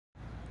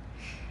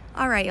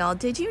All right, y'all,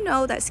 did you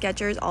know that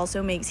Skechers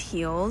also makes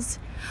heels?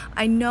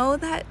 I know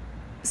that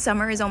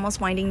summer is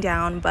almost winding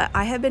down, but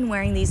I have been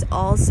wearing these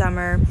all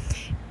summer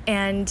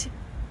and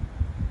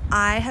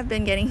I have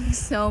been getting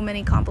so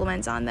many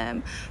compliments on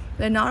them.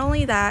 But not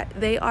only that,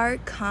 they are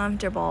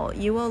comfortable.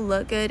 You will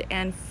look good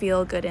and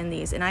feel good in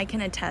these, and I can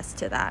attest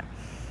to that.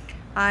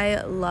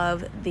 I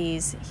love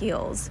these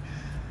heels.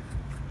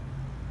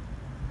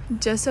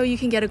 Just so you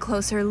can get a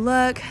closer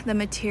look, the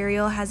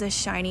material has a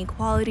shiny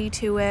quality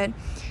to it.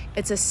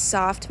 It's a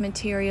soft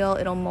material.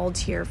 It'll mold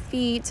to your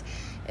feet.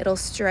 It'll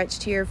stretch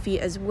to your feet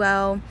as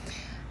well.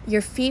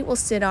 Your feet will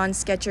sit on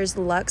Skechers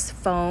Luxe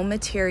foam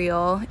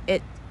material.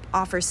 It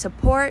offers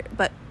support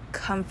but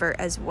comfort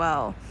as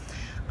well.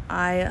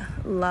 I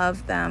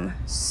love them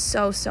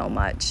so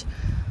much,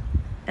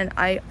 and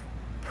I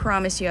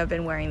promise you I've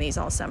been wearing these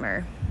all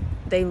summer.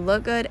 They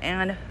look good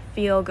and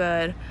feel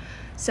good.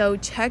 So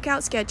check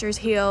out Skechers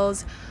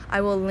heels.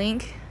 I will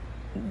link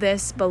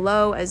this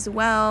below as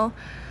well.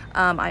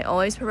 I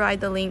always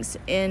provide the links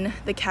in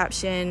the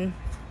caption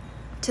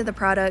to the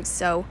products,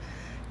 so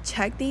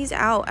check these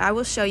out. I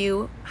will show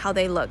you how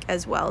they look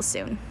as well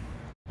soon.